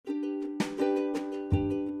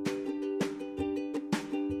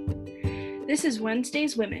This is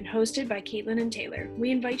Wednesday's Women, hosted by Caitlin and Taylor.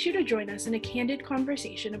 We invite you to join us in a candid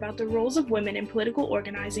conversation about the roles of women in political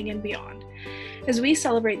organizing and beyond, as we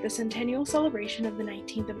celebrate the centennial celebration of the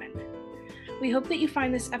 19th Amendment. We hope that you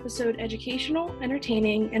find this episode educational,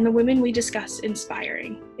 entertaining, and the women we discuss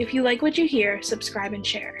inspiring. If you like what you hear, subscribe and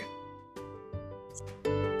share.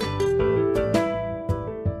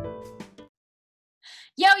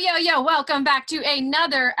 Yo, welcome back to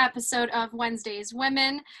another episode of Wednesday's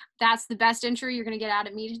Women. That's the best intro you're going to get out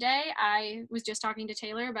of me today. I was just talking to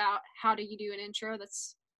Taylor about how do you do an intro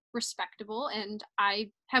that's respectable, and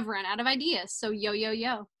I have run out of ideas, so yo.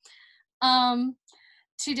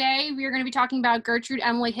 Today we are going to be talking about Gertrude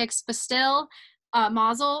Emily Hicks Bastille,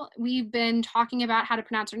 Mazel. We've been talking about how to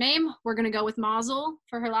pronounce her name. We're going to go with Mazel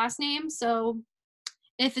for her last name, so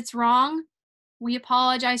if it's wrong, we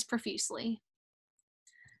apologize profusely.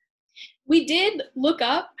 We did look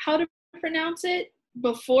up how to pronounce it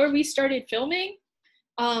before we started filming,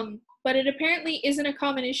 but it apparently isn't a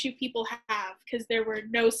common issue people have because there were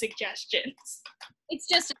no suggestions. It's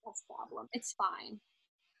just a problem. It's fine.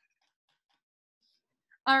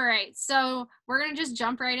 All right, so we're going to just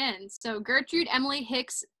jump right in. So Gertrude Emily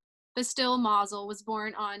Hicks Bastille Mazel was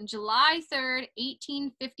born on July 3rd,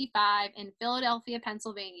 1855 in Philadelphia,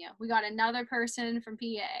 Pennsylvania. We got another person from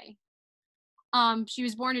PA. She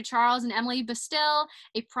was born to Charles and Emily Bastille,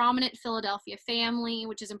 a prominent Philadelphia family,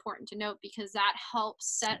 which is important to note because that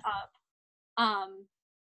helps set up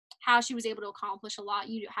how she was able to accomplish a lot.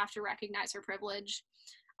 You have to recognize her privilege.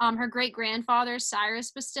 Her great-grandfather,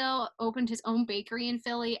 Cyrus Bastille, opened his own bakery in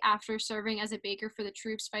Philly after serving as a baker for the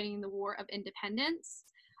troops fighting the War of Independence.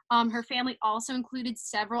 Her family also included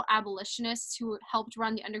several abolitionists who helped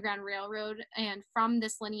run the Underground Railroad, and from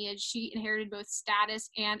this lineage, she inherited both status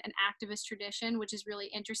and an activist tradition, which is really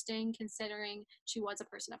interesting considering she was a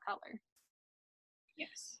person of color.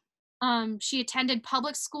 Yes. She attended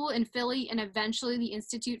public school in Philly and eventually the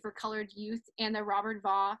Institute for Colored Youth and the Robert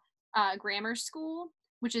Vaughn Grammar School,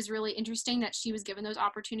 which is really interesting that she was given those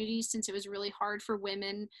opportunities since it was really hard for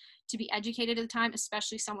women to be educated at the time,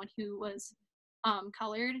 especially someone who was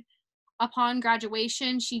colored. Upon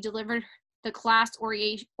graduation, she delivered the class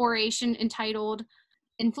oration entitled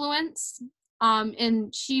Influence,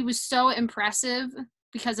 and she was so impressive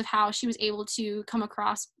because of how she was able to come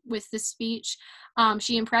across with this speech.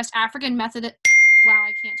 She impressed African Methodist. Wow,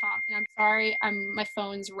 I can't talk, and I'm sorry, my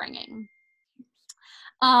phone's ringing.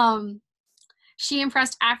 She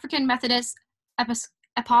impressed African Methodist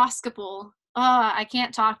Episcopal. I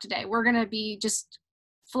can't talk today. We're gonna be just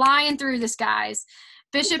flying through this, guys.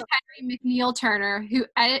 Bishop Henry McNeil Turner, who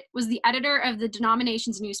was the editor of the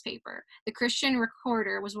denomination's newspaper, the Christian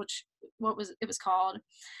Recorder was what it was called,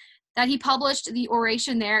 that he published the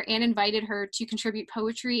oration there and invited her to contribute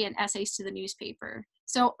poetry and essays to the newspaper.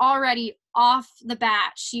 So already off the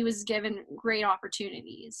bat, she was given great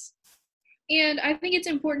opportunities. And I think it's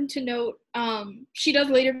important to note, she does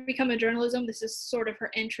later become a journalism. This is sort of her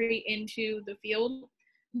entry into the field.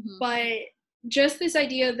 Mm-hmm. But just this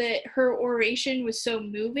idea that her oration was so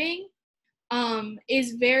moving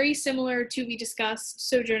is very similar to, we discussed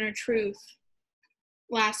Sojourner Truth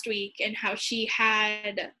last week and how she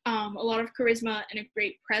had a lot of charisma and a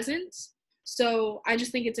great presence. So I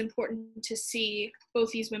just think it's important to see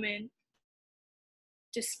both these women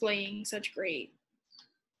displaying such great,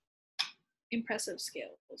 impressive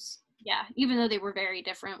skills. Yeah, even though they were very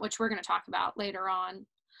different, which we're going to talk about later on.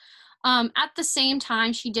 At the same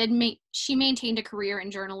time, she maintained a career in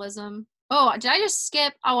journalism. Oh, did I just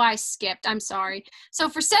skip? Oh, I skipped. I'm sorry. So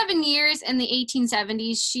for 7 years in the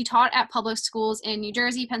 1870s, she taught at public schools in New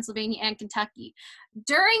Jersey, Pennsylvania, and Kentucky.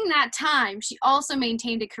 During that time, she also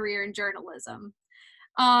maintained a career in journalism.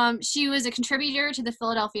 She was a contributor to the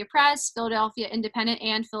Philadelphia Press, Philadelphia Independent,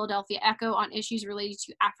 and Philadelphia Echo on issues related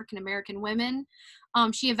to African American women.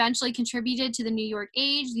 She eventually contributed to the New York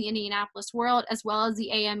Age, the Indianapolis World, as well as the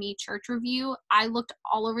AME Church Review. I looked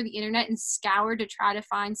all over the internet and scoured to try to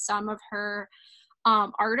find some of her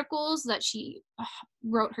articles that she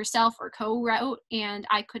wrote herself or co-wrote, and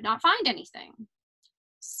I could not find anything.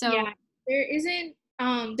 So yeah, there isn't.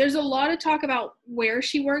 There's a lot of talk about where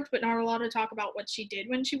she worked, but not a lot of talk about what she did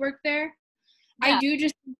when she worked there. Yeah. I do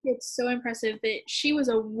just think it's so impressive that she was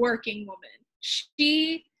a working woman.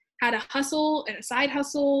 She had a hustle and a side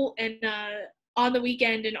hustle and on the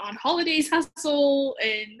weekend and on holidays hustle,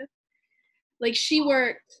 and like she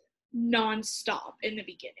worked nonstop in the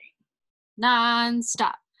beginning.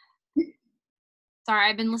 Nonstop. Sorry,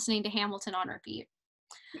 I've been listening to Hamilton on repeat.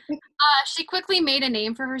 She quickly made a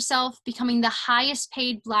name for herself, becoming the highest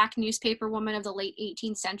paid Black newspaper woman of the late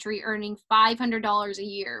 18th century, earning $500 a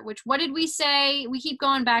year, which, what did we say? We keep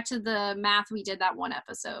going back to the math we did that one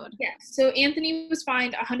episode. Yes. So Anthony was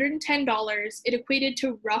fined $110. It equated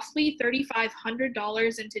to roughly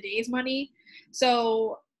 $3,500 in today's money.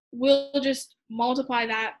 So we'll just multiply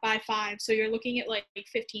that by 5. So you're looking at like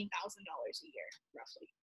 $15,000 a year, roughly.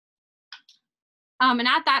 And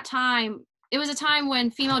at that time, it was a time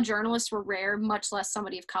when female journalists were rare, much less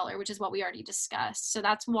somebody of color, which is what we already discussed. So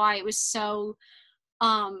that's why it was so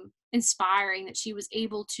inspiring that she was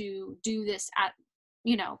able to do this at,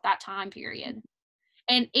 that time period.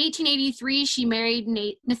 In 1883, she married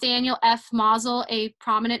Nathaniel F. Mausel, a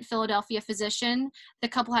prominent Philadelphia physician. The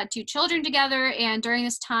couple had 2 children together, and during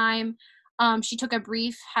this time, she took a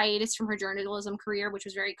brief hiatus from her journalism career, which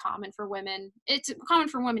was very common for women. It's common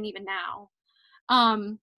for women even now.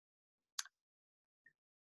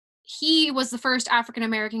 He was the first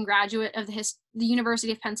African-American graduate of the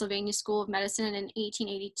University of Pennsylvania School of Medicine in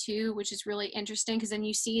 1882, which is really interesting because then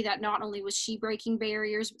you see that not only was she breaking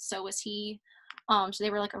barriers, but so was he. So they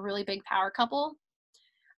were like a really big power couple.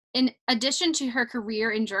 In addition to her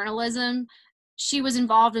career in journalism, she was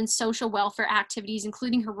involved in social welfare activities,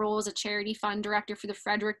 including her role as a charity fund director for the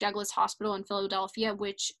Frederick Douglass Hospital in Philadelphia,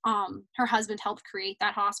 which her husband helped create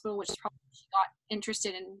that hospital, which is probably she got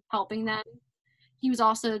interested in helping them. He was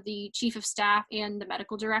also the chief of staff and the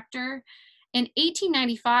medical director. In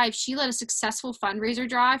 1895, she led a successful fundraiser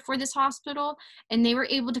drive for this hospital, and they were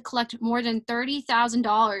able to collect more than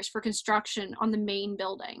 $30,000 for construction on the main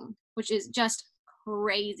building, which is just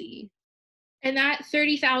crazy. And that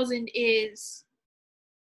 $30,000 is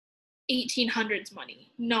 1800s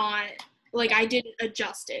money, not like I didn't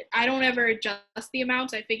adjust it. I don't ever adjust the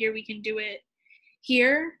amounts. I figure we can do it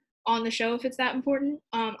here on the show if it's that important.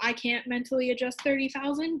 I can't mentally adjust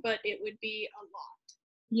 30,000, but it would be a lot.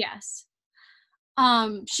 Yes.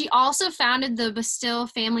 She also founded the Bastille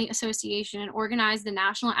Family Association and organized the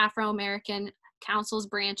National Afro-American Council's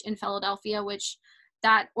branch in Philadelphia, which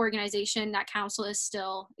that organization, that council is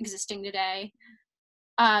still existing today.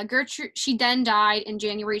 Gertrude, she then died in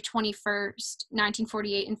January 21st,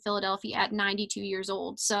 1948 in Philadelphia at 92 years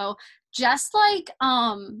old. So just like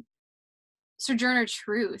Sojourner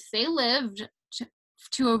Truth, they lived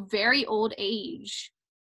to a very old age,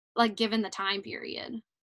 like given the time period.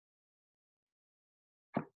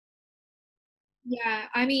 Yeah,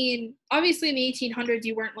 I mean, obviously in the 1800s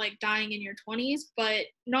you weren't like dying in your 20s, but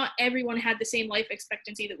not everyone had the same life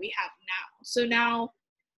expectancy that we have now. So now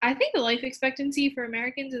I think the life expectancy for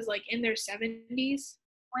Americans is like in their 70s.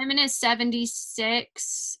 Women is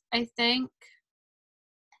 76, I think.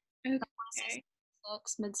 Okay.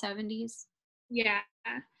 Mid 70s. Yeah.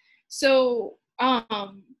 So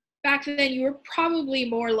back then you were probably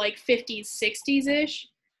more like 50s, 60s-ish.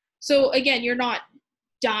 So again, you're not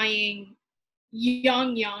dying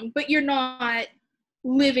young, but you're not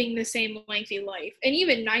living the same lengthy life. And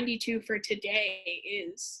even 92 for today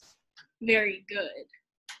is very good.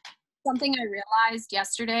 Something I realized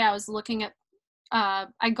yesterday, I was looking at,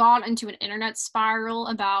 I got into an internet spiral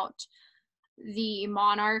about the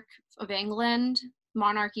monarchy of England,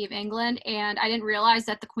 and I didn't realize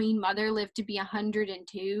that the Queen Mother lived to be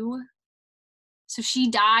 102. So she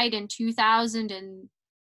died in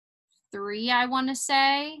 2003, I want to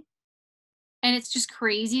say. And it's just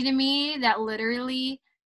crazy to me that literally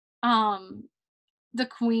the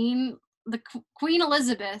Queen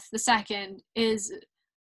Elizabeth II is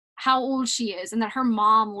how old she is, and that her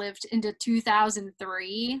mom lived into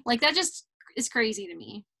 2003. Like, that just is crazy to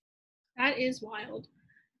me. That is wild.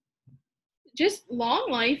 Just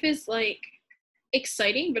long life is like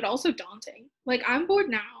exciting but also daunting. Like, I'm bored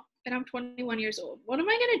now and I'm 21 years old. What am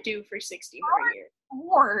I gonna do for 60 more years?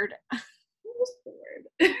 Bored. I'm just bored.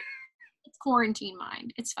 It's quarantine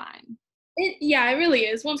mind. It's fine. Yeah, it really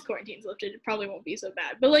is. Once quarantine's lifted, it probably won't be so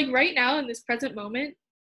bad. But like right now in this present moment,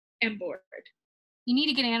 I'm bored. You need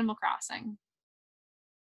to get Animal Crossing.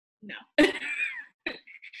 No.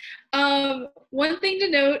 One thing to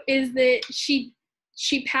note is that she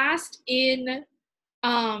passed in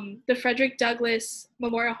the Frederick Douglass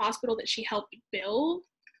Memorial Hospital that she helped build.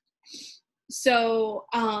 So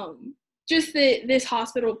just that this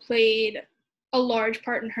hospital played a large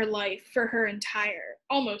part in her life for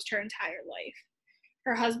almost her entire life.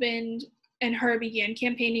 Her husband and her began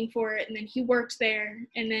campaigning for it, and then he worked there,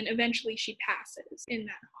 and then eventually she passes in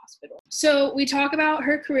that hospital. So we talk about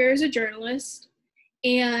her career as a journalist,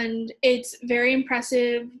 and it's very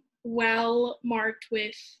impressive, well marked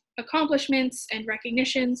with accomplishments and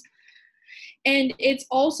recognitions. And it's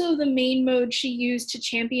also the main mode she used to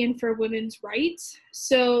champion for women's rights.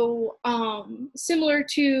 So, similar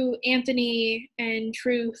to Anthony and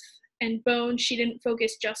Truth and Bone, she didn't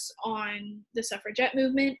focus just on the suffragette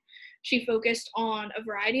movement. She focused on a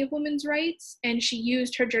variety of women's rights, and she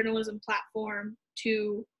used her journalism platform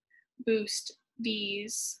to boost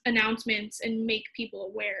these announcements and make people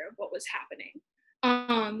aware of what was happening.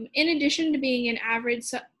 In addition to being an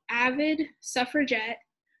avid suffragette,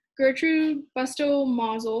 Gertrude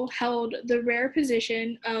Bustow-Mosel held the rare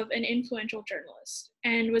position of an influential journalist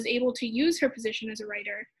and was able to use her position as a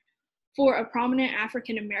writer for a prominent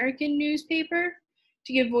African-American newspaper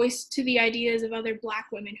to give voice to the ideas of other Black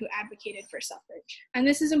women who advocated for suffrage. And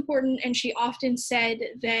this is important, and she often said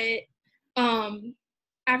that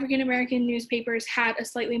African-American newspapers had a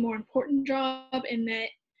slightly more important job in that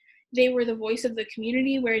they were the voice of the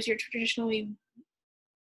community, whereas your traditionally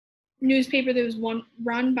newspaper that was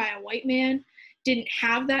run by a white man didn't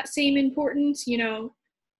have that same importance.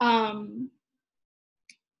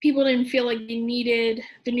 People didn't feel like they needed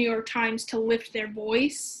the New York Times to lift their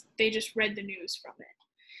voice. They just read the news from it.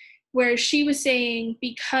 Whereas she was saying,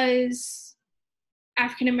 because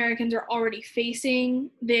African Americans are already facing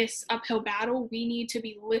this uphill battle, we need to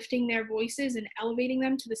be lifting their voices and elevating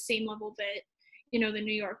them to the same level that, the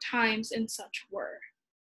New York Times and such were.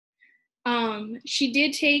 She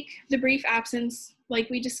did take the brief absence, like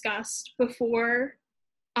we discussed, after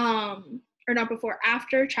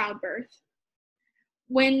childbirth.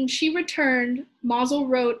 When she returned, Mosel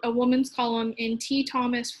wrote a woman's column in T.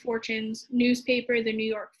 Thomas Fortune's newspaper, The New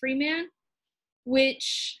York Freeman,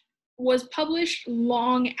 which was published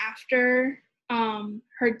long after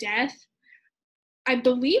her death. I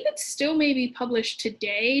believe it's still maybe published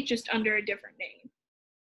today, just under a different name.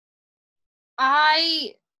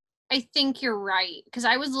 I think you're right, because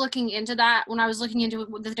I was looking into that when I was looking into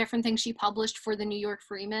the different things she published for the New York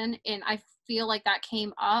Freeman, and I feel like that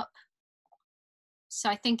came up. So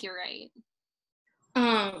I think you're right.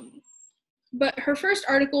 But her first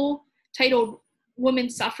article, titled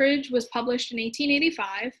Women's Suffrage, was published in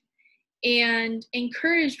 1885 and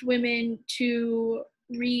encouraged women to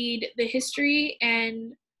read the history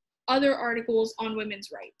and other articles on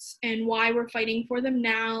women's rights and why we're fighting for them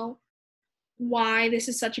now, why this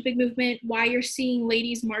is such a big movement, why you're seeing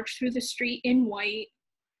ladies march through the street in white,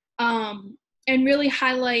 and really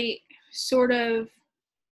highlight sort of,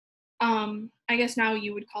 I guess now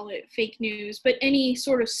you would call it fake news, but any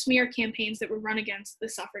sort of smear campaigns that were run against the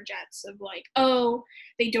suffragettes of like, oh,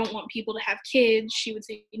 they don't want people to have kids. She would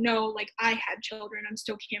say, no, like, I had children, I'm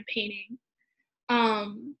still campaigning.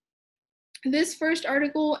 This first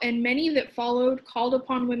article and many that followed called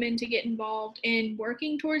upon women to get involved in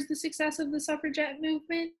working towards the success of the suffragette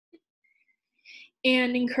movement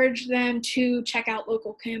and encouraged them to check out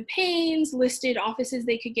local campaigns, listed offices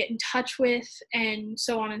they could get in touch with, and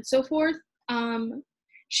so on and so forth.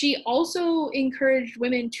 She also encouraged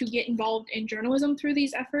women to get involved in journalism through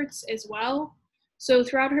these efforts as well. So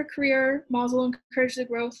throughout her career, Mosel encouraged the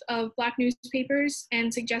growth of Black newspapers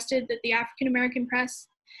and suggested that the African American press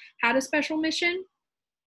had a special mission.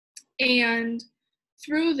 And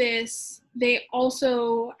through this, they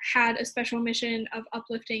also had a special mission of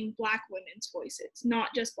uplifting Black women's voices,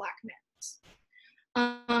 not just Black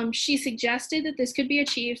men's. She suggested that this could be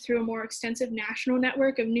achieved through a more extensive national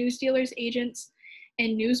network of news dealers, agents,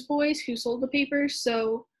 and newsboys who sold the papers.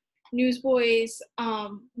 So newsboys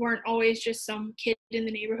weren't always just some kid in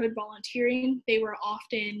the neighborhood volunteering. They were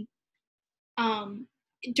often,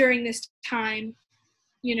 during this time,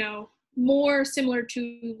 more similar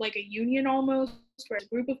to like a union almost, where a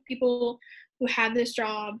group of people who had this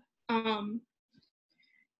job,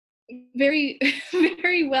 very,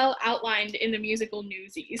 very well outlined in the musical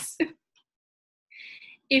Newsies,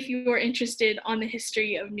 if you are interested on the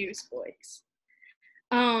history of newsboys.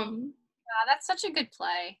 That's such a good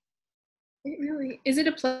play. It really is. It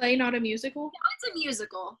a play, not a musical? No, it's a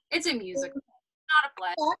musical. It's a musical, not a play.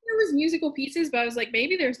 I thought there was musical pieces, but I was like,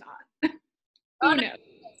 maybe there's not. Who knows?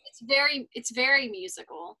 It's very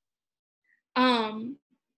musical.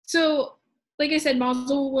 So, like I said,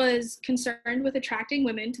 Mosel was concerned with attracting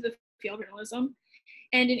women to the field of journalism.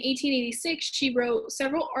 And in 1886, she wrote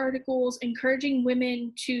several articles encouraging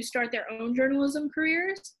women to start their own journalism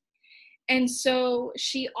careers. And so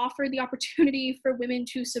she offered the opportunity for women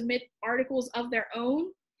to submit articles of their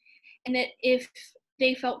own, and that if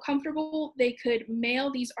they felt comfortable, they could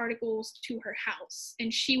mail these articles to her house,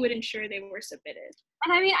 and she would ensure they were submitted.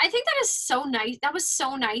 And I mean, I think that is so nice. That was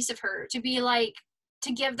so nice of her to be like,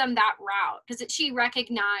 to give them that route, because she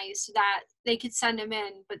recognized that they could send them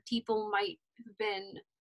in, but people might have been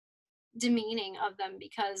demeaning of them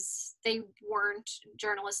because they weren't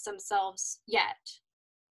journalists themselves yet.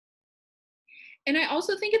 And I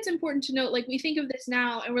also think it's important to note, like, we think of this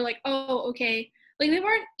now and we're like, oh, okay, like, they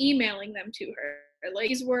weren't emailing them to her. Like,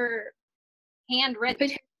 these were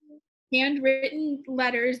handwritten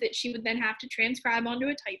letters that she would then have to transcribe onto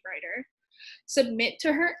a typewriter, submit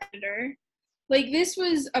to her editor. Like, this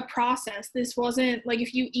was a process. This wasn't like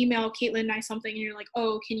if you email Caitlin and I something and you're like,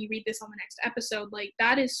 oh, can you read this on the next episode? Like,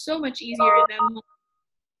 that is so much easier than like,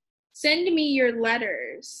 send me your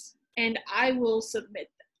letters and I will submit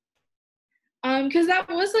them. Because that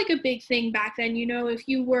was like a big thing back then, you know, if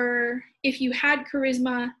you had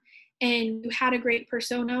charisma and you had a great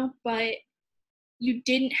persona, but you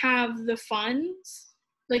didn't have the funds,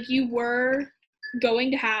 like, you were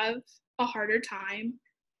going to have a harder time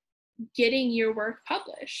getting your work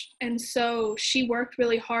published. And so she worked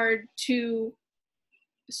really hard to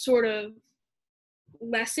sort of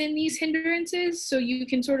lessen these hindrances. So you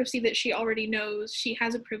can sort of see that she already knows she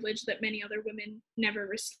has a privilege that many other women never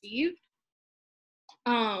received.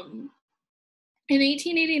 In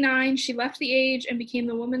 1889, she left the Age and became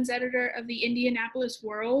the woman's editor of the Indianapolis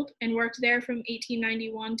World and worked there from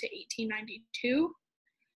 1891 to 1892.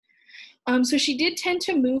 So she did tend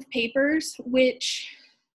to move papers, which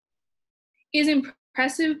is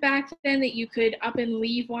impressive back then, that you could up and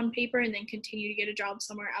leave one paper and then continue to get a job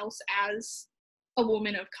somewhere else as a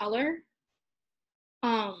woman of color.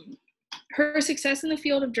 Her success in the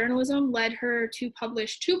field of journalism led her to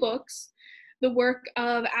publish 2 books, The Work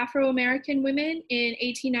of Afro-American Women in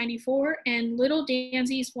 1894 and Little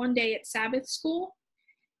Danzy's One Day at Sabbath School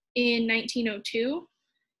in 1902.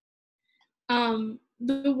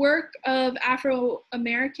 The Work of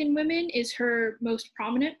Afro-American Women is her most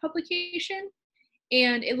prominent publication,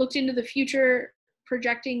 and it looked into the future,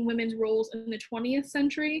 projecting women's roles in the 20th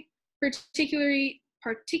century, particularly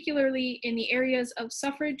in the areas of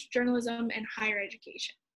suffrage, journalism, and higher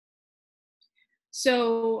education.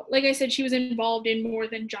 So, like I said, she was involved in more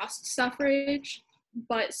than just suffrage,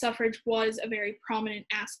 but suffrage was a very prominent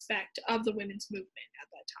aspect of the women's movement at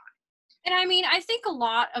that time. And I mean, I think a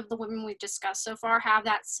lot of the women we've discussed so far have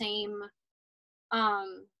that same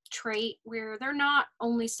trait where they're not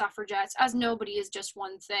only suffragettes, as nobody is just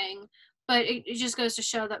one thing, but it just goes to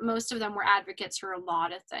show that most of them were advocates for a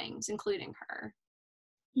lot of things, including her.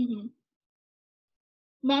 Mm-hmm.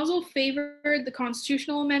 Mausel favored the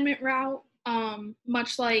constitutional amendment route,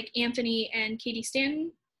 much like Anthony and Katie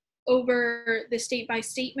Stanton, over the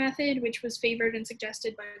state-by-state method, which was favored and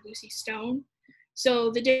suggested by Lucy Stone.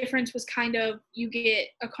 So the difference was kind of, you get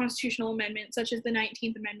a constitutional amendment, such as the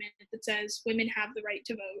 19th Amendment, that says women have the right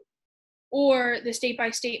to vote. Or the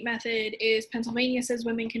state-by-state method is Pennsylvania says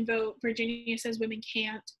women can vote, Virginia says women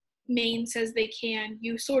can't, Maine says they can.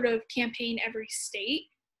 You sort of campaign every state,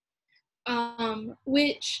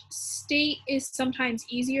 which state is sometimes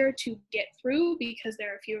easier to get through because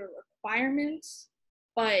there are fewer requirements,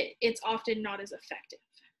 but it's often not as effective.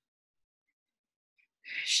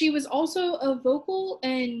 She was also a vocal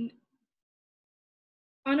and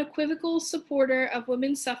unequivocal supporter of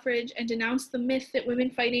women's suffrage and denounced the myth that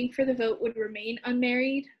women fighting for the vote would remain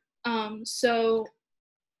unmarried. So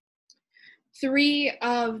 3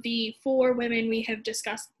 of the 4 women we have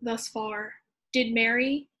discussed thus far did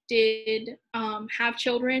marry, did have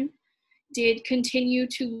children, did continue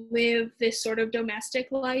to live this sort of domestic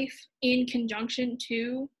life in conjunction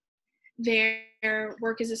to their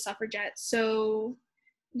work as a suffragette. So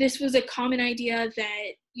this was a common idea that,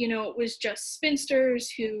 you know, it was just spinsters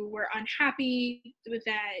who were unhappy with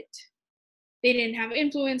that they didn't have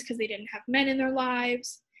influence because they didn't have men in their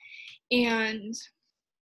lives. And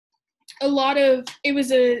it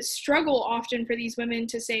was a struggle often for these women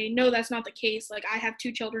to say, no, that's not the case. Like, I have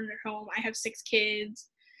 2 children at home. I have 6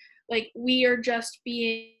 kids. Like, we are just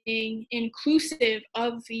being inclusive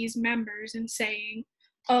of these members and saying,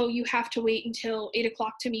 oh, you have to wait until 8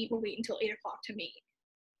 o'clock to meet. We'll wait until 8 o'clock to meet.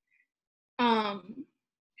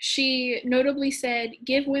 She notably said,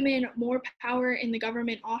 give women more power in the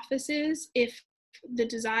government offices if the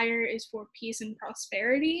desire is for peace and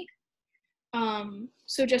prosperity.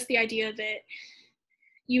 So just the idea that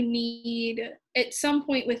you need, at some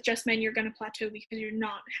point with just men, you're going to plateau because you're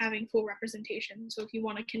not having full representation. So if you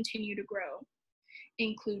want to continue to grow,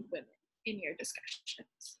 include women in your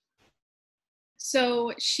discussions.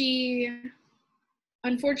 So she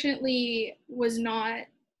unfortunately was not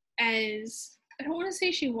as, I don't want to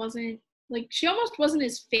say she wasn't, like, she almost wasn't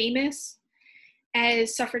as famous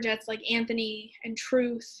as suffragettes like Anthony and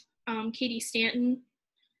Truth, Katie Stanton.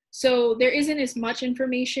 So there isn't as much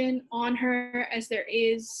information on her as there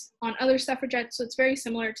is on other suffragettes. So it's very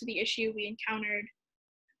similar to the issue we encountered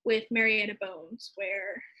with Marietta Bones,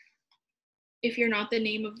 where if you're not the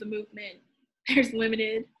name of the movement, there's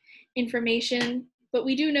limited information. But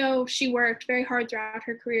we do know she worked very hard throughout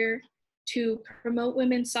her career to promote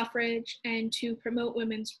women's suffrage and to promote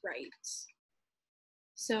women's rights.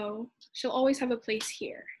 So she'll always have a place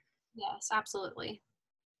here. Yes, absolutely.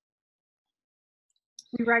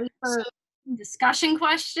 We ready for discussion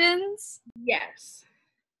questions? Yes.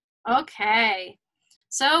 Okay.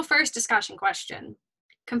 So first discussion question.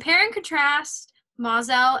 Compare and contrast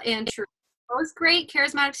Moselle and Truth. Both great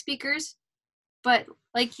charismatic speakers, but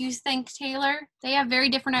like you think, Taylor, they have very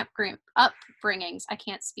different upbringings. I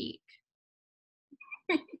can't speak.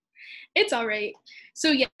 It's all right.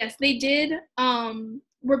 So yes, they did.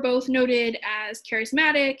 Were both noted as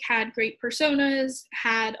charismatic, had great personas,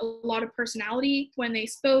 had a lot of personality when they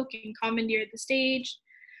spoke and commandeered the stage.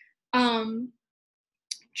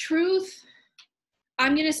 Truth,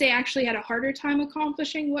 I'm going to say, actually had a harder time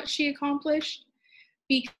accomplishing what she accomplished,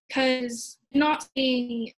 because I'm not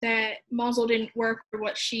saying that Moselle didn't work for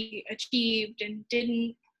what she achieved and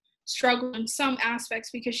didn't struggle in some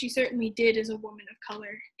aspects, because she certainly did as a woman of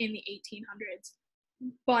color in the 1800s.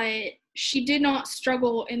 But she did not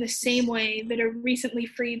struggle in the same way that a recently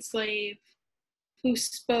freed slave who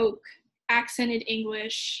spoke accented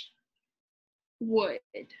English would.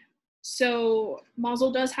 So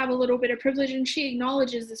Moselle does have a little bit of privilege, and she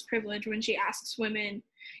acknowledges this privilege when she asks women,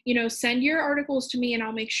 send your articles to me and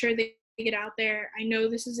I'll make sure they get out there. I know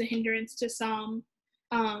this is a hindrance to some.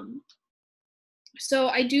 So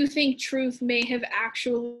I do think Truth may have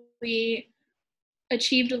actually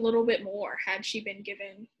achieved a little bit more had she been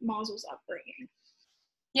given Moselle's upbringing.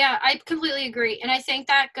 Yeah, I completely agree. And I think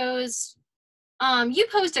that goes, you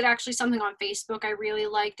posted actually something on Facebook I really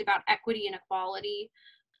liked about equity and equality,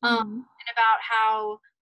 and about how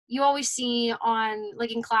you always see on,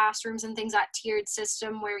 like in classrooms and things, that tiered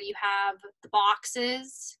system where you have the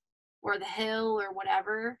boxes or the hill or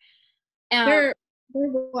whatever. They're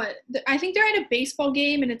what? I think they're at a baseball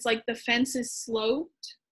game and it's like the fence is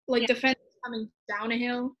sloped, like the fence is coming down a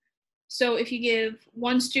hill. So if you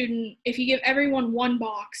give everyone one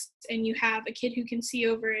box and you have a kid who can see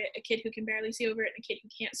over it, a kid who can barely see over it, and a kid who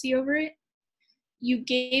can't see over it, you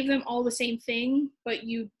gave them all the same thing, but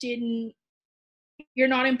you're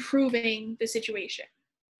not improving the situation.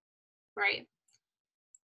 Right.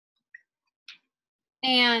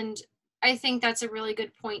 And I think that's a really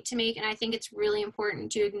good point to make, and I think it's really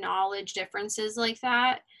important to acknowledge differences like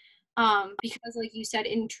that, because like you said,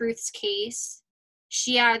 in Truth's case,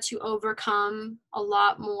 she had to overcome a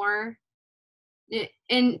lot more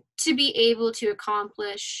and to be able to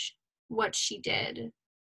accomplish what she did.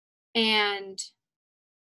 And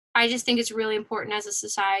I just think it's really important as a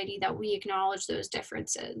society that we acknowledge those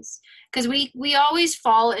differences, because we always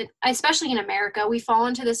fall, especially in America, we fall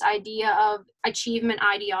into this idea of achievement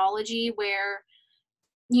ideology where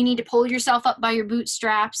you need to pull yourself up by your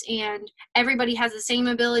bootstraps and everybody has the same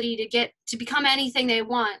ability to become anything they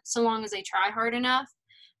want so long as they try hard enough.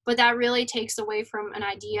 But that really takes away from an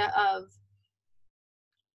idea of,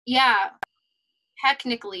 yeah,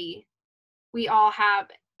 technically we all have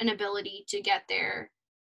an ability to get there,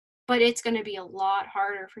 but it's going to be a lot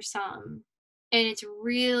harder for some. And it's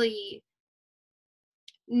really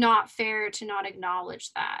not fair to not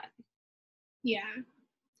acknowledge that. Yeah,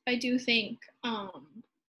 I do think,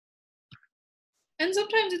 and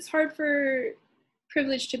sometimes it's hard for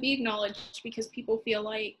privilege to be acknowledged because people feel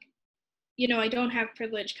like, I don't have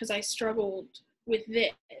privilege because I struggled with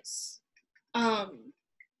this. But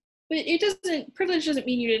privilege doesn't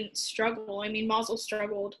mean you didn't struggle. I mean, Moselle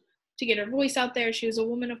struggled to get her voice out there. She was a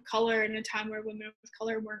woman of color in a time where women of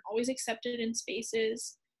color weren't always accepted in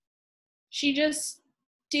spaces. She just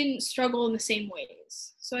didn't struggle in the same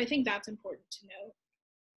ways. So I think that's important to note.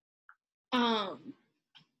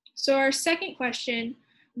 So our second question,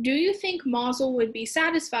 do you think Moselle would be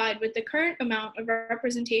satisfied with the current amount of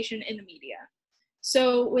representation in the media?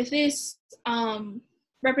 So with this,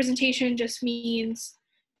 representation just means,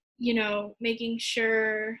 making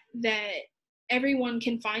sure that everyone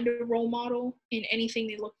can find a role model in anything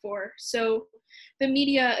they look for. So the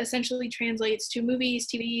media essentially translates to movies,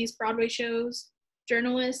 TVs, Broadway shows,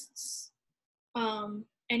 journalists,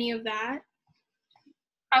 any of that.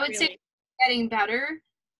 I would say it's getting better.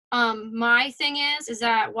 My thing is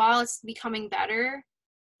that while it's becoming better,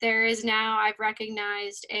 there is now, I've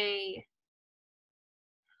recognized I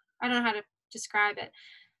don't know how to describe it,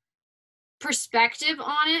 perspective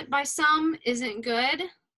on it by some isn't good.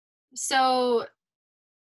 So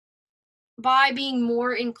by being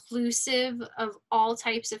more inclusive of all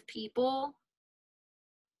types of people,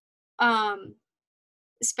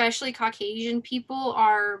 especially Caucasian people,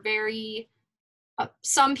 are very,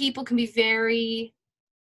 some people can be very,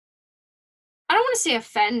 I don't want to say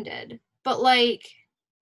offended, but like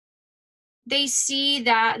they see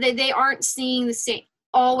that they aren't seeing the same,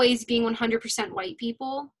 always being 100% white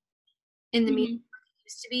people in the media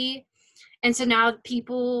used to be. And so now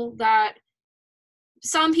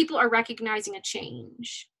some people are recognizing a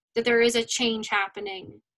change, that there is a change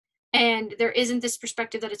happening, and there isn't this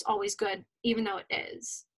perspective that it's always good, even though it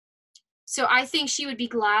is. So I think she would be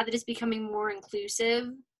glad that it's becoming more inclusive,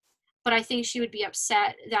 but I think she would be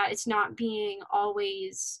upset that it's not being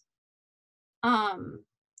always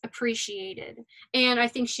appreciated. And I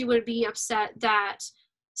think she would be upset that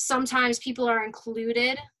sometimes people are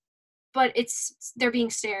included, but they're being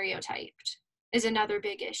stereotyped is another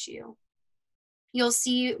big issue. You'll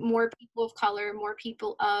see more people of color, more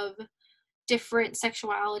people of different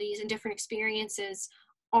sexualities and different experiences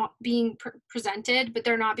being presented, but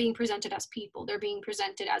they're not being presented as people. They're being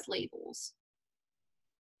presented as labels.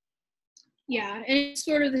 Yeah, and it's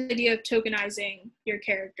sort of the idea of tokenizing your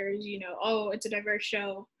characters, you know, oh, it's a diverse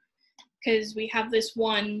show because we have this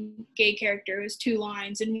one gay character who has 2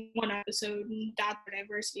 lines in one episode, and that's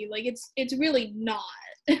diversity. Like, it's really not.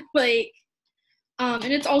 Like,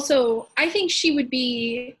 and it's also, I think she would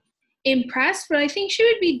be impressed, but I think she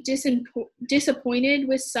would be disappointed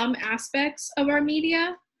with some aspects of our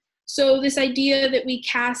media. So this idea that we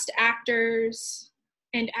cast actors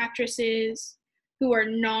and actresses who are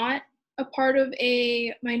not a part of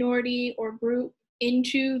a minority or group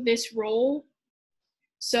into this role.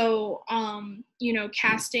 So, you know,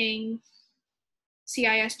 casting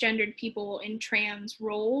CIS gendered people in trans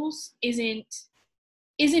roles isn't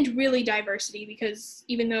really diversity, because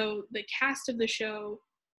even though the cast of the show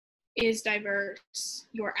is diverse,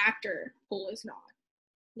 your actor pool is not.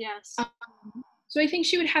 Yes. So I think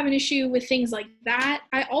she would have an issue with things like that.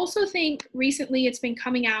 I also think recently it's been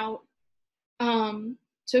coming out.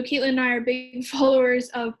 So Caitlin and I are big followers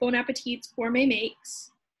of Bon Appetit's Gourmet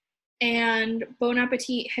Makes, and Bon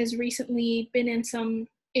Appetit has recently been in some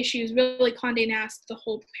issues, really Condé Nast, the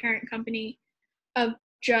whole parent company, of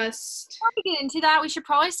just... Before we get into that, we should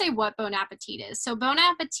probably say what Bon Appetit is. So Bon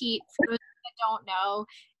Appetit, for those that don't know,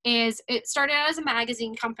 it started out as a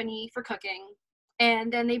magazine company for cooking,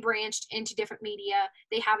 and then they branched into different media.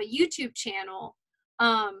 They have a YouTube channel.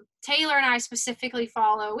 Taylor and I specifically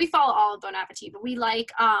follow all of Bon Appetit, but we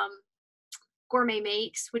like Gourmet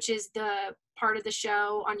Makes, which is the part of the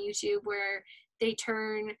show on YouTube where they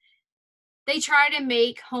try to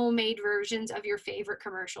make homemade versions of your favorite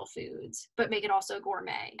commercial foods, but make it also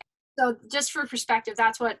gourmet. So just for perspective,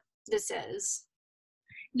 that's what this is.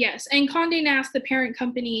 Yes, and Condé Nast, the parent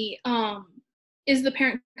company, is the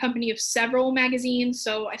parent company of several magazines.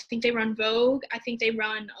 So I think they run Vogue. I think they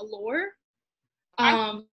run Allure.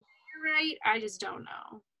 You're right. I just don't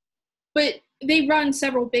know. But they run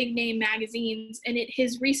several big name magazines, and it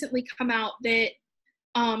has recently come out that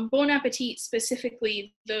Bon Appetit,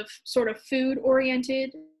 specifically the sort of food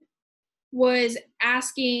oriented, was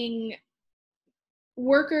asking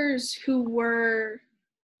workers who were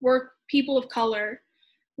people of color,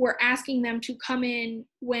 were asking them to come in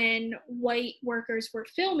when white workers were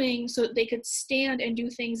filming so that they could stand and do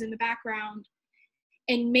things in the background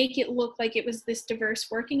and make it look like it was this diverse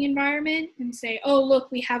working environment, and say, oh,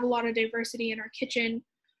 look, we have a lot of diversity in our kitchen.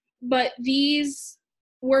 But these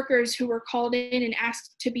workers who were called in and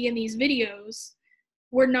asked to be in these videos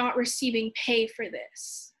were not receiving pay for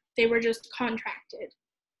this. They were just contracted.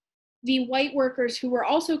 The white workers who were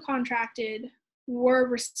also contracted were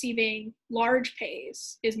receiving large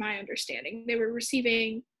pays, is my understanding. They were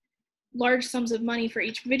receiving large sums of money for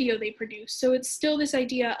each video they produced. So it's still this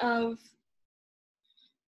idea of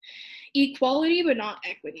equality, but not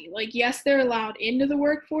equity. Like, yes, they're allowed into the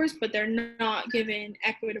workforce, but they're not given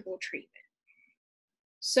equitable treatment.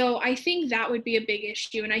 So I think that would be a big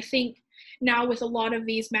issue. And I think now with a lot of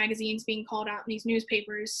these magazines being called out in these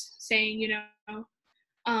newspapers saying, you know,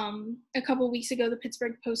 a couple of weeks ago, the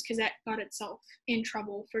Pittsburgh Post-Gazette got itself in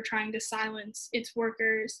trouble for trying to silence its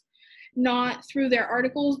workers, not through their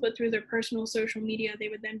articles, but through their personal social media. They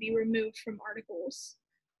would then be removed from articles,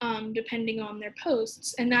 depending on their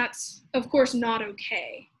posts. And that's, of course, not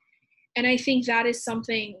okay. And I think that is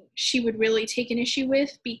something she would really take an issue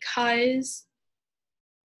with, because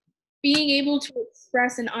being able to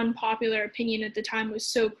express an unpopular opinion at the time was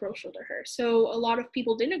so crucial to her. So a lot of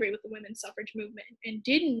people didn't agree with the women's suffrage movement and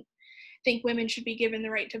didn't think women should be given the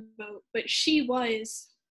right to vote, but she was.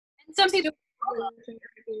 And some people,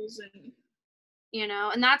 and, you know,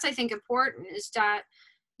 and that's, I think, important, is that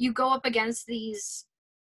you go up against these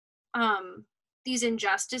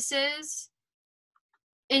injustices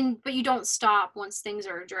but you don't stop once things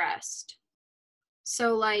are addressed.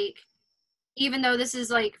 So like, even though this is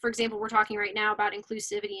like, for example, we're talking right now about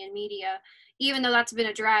inclusivity in media, even though that's been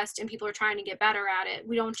addressed and people are trying to get better at it,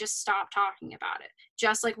 we don't just stop talking about it.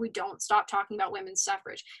 Just like we don't stop talking about women's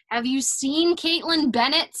suffrage. Have you seen Caitlin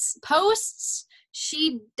Bennett's posts?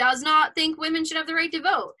 She does not think women should have the right to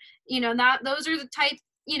vote. Those are the type,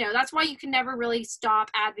 that's why you can never really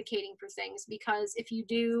stop advocating for things, because if you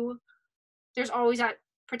do, there's always that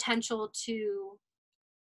potential to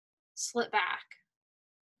slip back.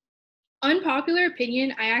 Unpopular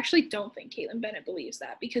opinion, I actually don't think Caitlin Bennett believes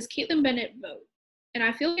that, because Caitlin Bennett votes. And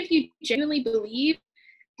I feel like if you genuinely believe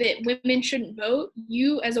that women shouldn't vote,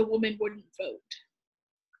 you as a woman wouldn't vote.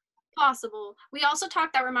 Possible. We also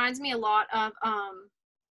talked, that reminds me a lot of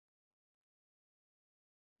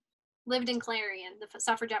Lived in Clarion, the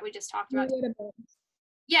suffragette we just talked about.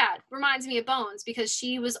 Yeah, it reminds me of Bones, because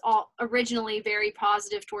she was originally very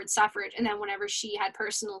positive towards suffrage, and then whenever she had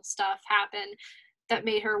personal stuff happen that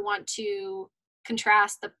made her want to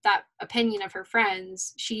contrast that opinion of her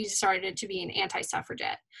friends, she started to be an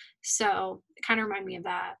anti-suffragette. So it kind of reminded me of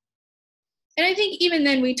that. And I think even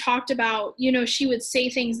then we talked about, she would say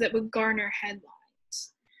things that would garner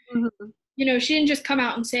headlines. Mm-hmm. She didn't just come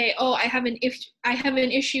out and say, oh, I have an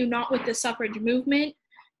issue not with the suffrage movement,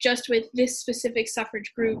 just with this specific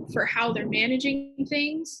suffrage group for how they're managing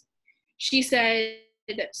things. She said,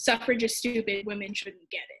 suffrage is stupid, women shouldn't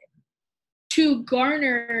get it, to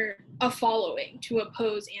garner a following to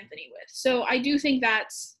oppose Anthony with. So I do think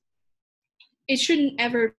it shouldn't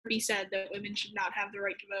ever be said that women should not have the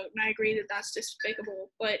right to vote. And I agree that that's despicable,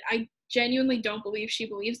 but I genuinely don't believe she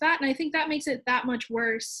believes that. And I think that makes it that much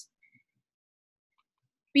worse,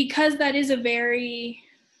 because that is a very,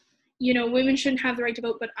 women shouldn't have the right to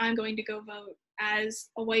vote, but I'm going to go vote as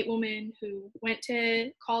a white woman who went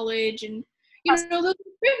to college, and, those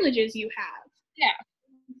privileges you have. Yeah.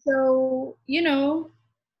 So,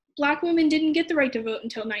 Black women didn't get the right to vote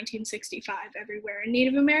until 1965 everywhere, and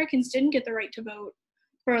Native Americans didn't get the right to vote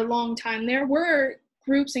for a long time. There were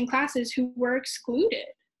groups and classes who were excluded.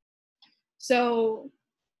 So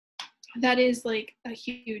that is like a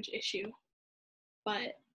huge issue.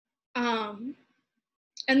 But,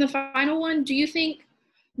 and the final one, do you think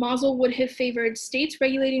Mausel would have favored states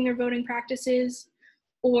regulating their voting practices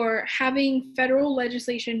or having federal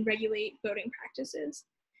legislation regulate voting practices?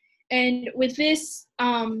 And with this,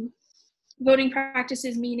 voting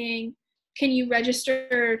practices meaning, can you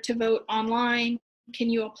register to vote online? Can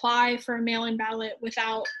you apply for a mail-in ballot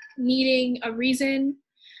without needing a reason?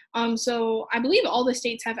 So I believe all the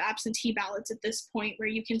states have absentee ballots at this point, where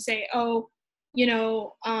you can say, oh,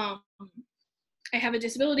 I have a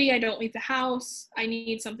disability, I don't leave the house, I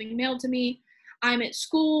need something mailed to me. I'm at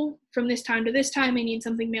school from this time to this time, I need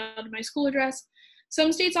something mailed to my school address.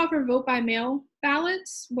 Some states offer vote by mail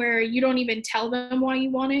ballots where you don't even tell them why you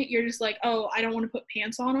want it. You're just like, oh, I don't want to put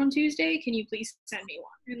pants on Tuesday. Can you please send me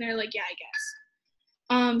one? And they're like, yeah, I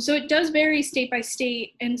guess. So it does vary state by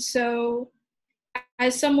state. And so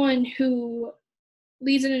as someone who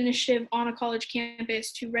leads an initiative on a college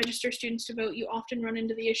campus to register students to vote, you often run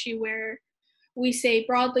into the issue where we say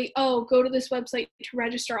broadly, oh, go to this website to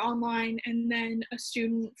register online, and then a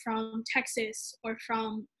student from Texas or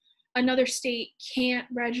from another state can't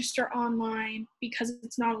register online because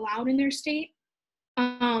it's not allowed in their state.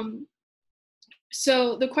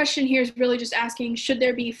 So the question here is really just asking, should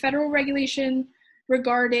there be federal regulation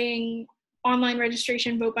regarding online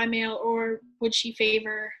registration, vote by mail, or would she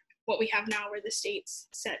favor what we have now where the states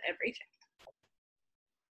set everything?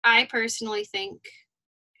 I personally think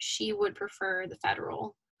she would prefer the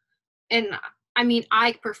federal. And I mean,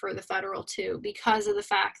 I prefer the federal too, because of the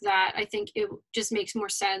fact that I think it just makes more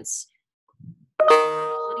sense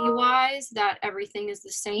quality-wise, that everything is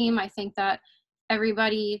the same. I think that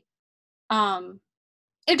everybody,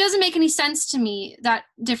 it doesn't make any sense to me that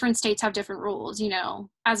different states have different rules,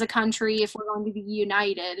 as a country, if we're going to be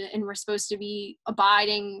united and we're supposed to be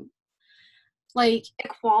abiding like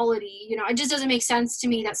equality, it just doesn't make sense to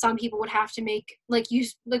me that some people would have to make, like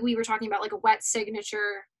we were talking about, like a wet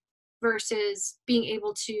signature versus being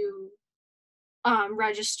able to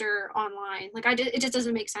register online. It just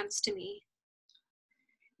doesn't make sense to me.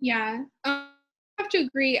 Yeah, I have to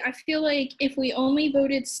agree. I feel like if we only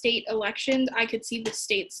voted state elections, I could see the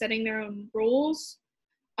states setting their own rules,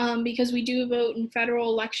 because we do vote in federal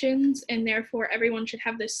elections, and therefore everyone should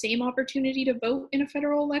have the same opportunity to vote in a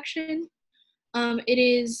federal election. It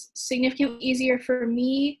is significantly easier for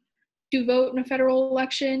me to vote in a federal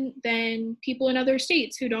election than people in other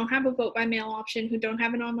states who don't have a vote by mail option, who don't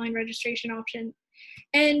have an online registration option.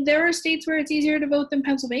 And there are states where it's easier to vote than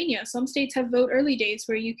Pennsylvania. Some states have vote early days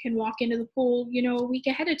where you can walk into the poll, a week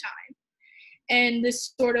ahead of time. And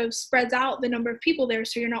this sort of spreads out the number of people there,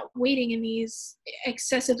 so you're not waiting in these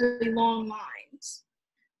excessively long lines.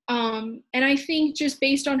 And I think just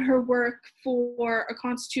based on her work for a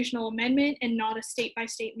constitutional amendment and not a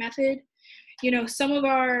state-by-state method, some of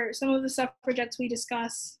the suffragettes we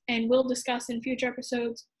discuss and will discuss in future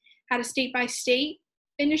episodes had a state-by-state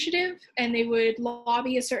initiative, and they would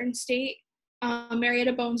lobby a certain state.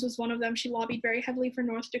 Marietta Bones was one of them. She lobbied very heavily for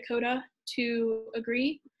North Dakota to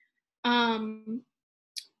agree. But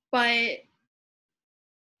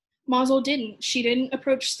Mausel didn't. She didn't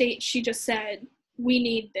approach states. She just said, we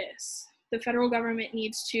need this. The federal government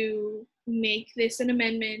needs to make this an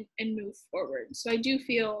amendment and move forward. So I do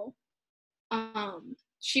feel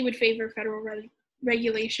she would favor federal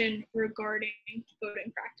regulation regarding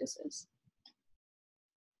voting practices.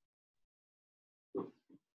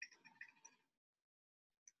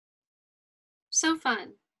 So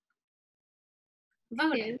fun.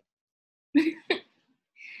 Voting.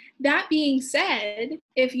 That being said,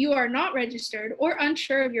 if you are not registered or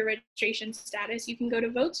unsure of your registration status, you can go to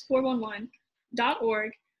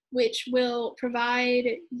votes411.org, which will provide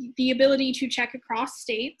the ability to check across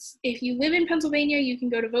states. If you live in Pennsylvania, you can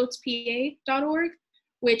go to votespa.org,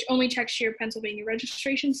 which only checks your Pennsylvania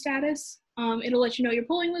registration status. It'll let you know your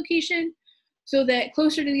polling location so that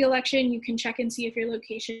closer to the election, you can check and see if your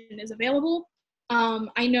location is available.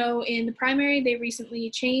 I know in the primary, they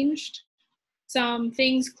recently changed some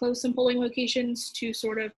things, closed some polling locations to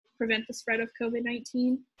sort of prevent the spread of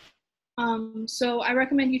COVID-19. So I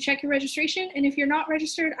recommend you check your registration. And if you're not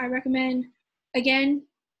registered, I recommend, again,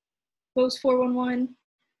 Votes 411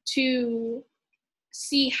 to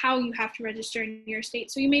see how you have to register in your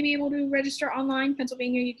state. So you may be able to register online.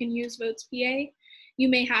 Pennsylvania, you can use Votes PA. You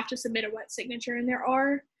may have to submit a wet signature, and there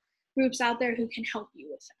are groups out there who can help you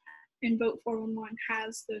with that. And Vote 411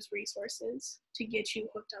 has those resources to get you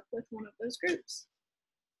hooked up with one of those groups.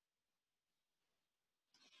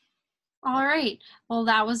 All right. Well,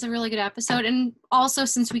 that was a really good episode. And also,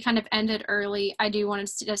 since we kind of ended early, I do want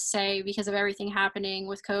to just say, because of everything happening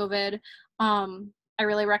with COVID, I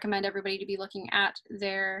really recommend everybody to be looking at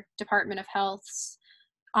their Department of Health's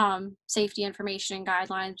safety information and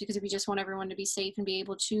guidelines, because we just want everyone to be safe and be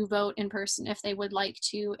able to vote in person if they would like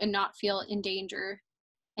to and not feel in danger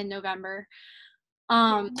in November. Who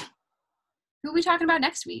are we talking about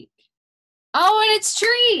next week? Oh, and it's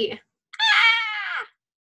Tree!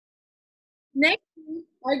 Next week,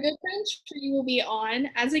 our good friend Tree will be on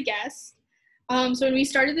as a guest. So when we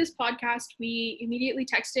started this podcast, we immediately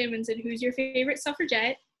texted him and said, who's your favorite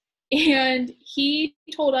suffragette? And he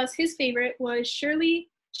told us his favorite was Shirley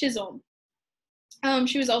Chisholm.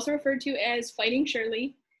 She was also referred to as Fighting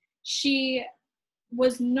Shirley. She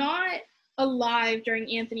was not alive during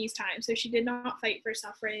Anthony's time, so she did not fight for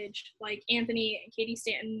suffrage like Anthony and Katie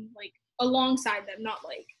Stanton, like alongside them, not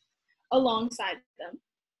like alongside them.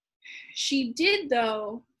 She did,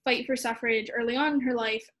 though, fight for suffrage early on in her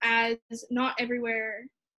life, as not everywhere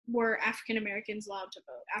were African Americans allowed to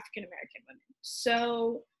vote, African American women.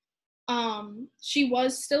 So she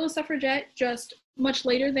was still a suffragette, just much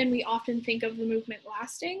later than we often think of the movement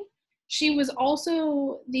lasting. She was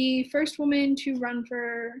also the first woman to run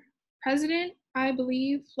for president, I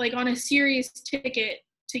believe, like on a serious ticket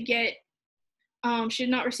to get, she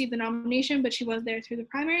did not receive the nomination, but she was there through the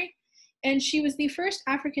primary. And she was the first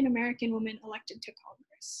African-American woman elected to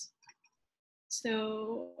Congress.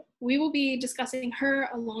 So we will be discussing her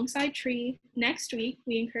alongside Tree next week.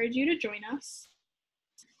 We encourage you to join us.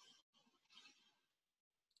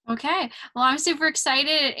 Okay. Well, I'm super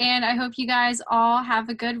excited, and I hope you guys all have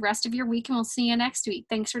a good rest of your week, and we'll see you next week.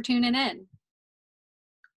 Thanks for tuning in.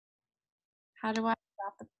 How do I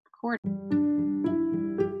stop the recording?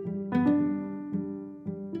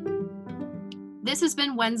 This has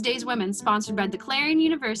been Wednesday's Women, sponsored by the Clarion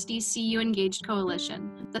University CU Engaged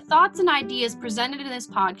Coalition. The thoughts and ideas presented in this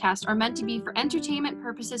podcast are meant to be for entertainment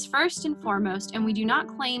purposes first and foremost, and we do not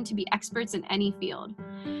claim to be experts in any field.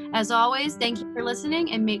 As always, thank you for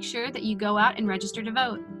listening, and make sure that you go out and register to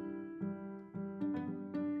vote.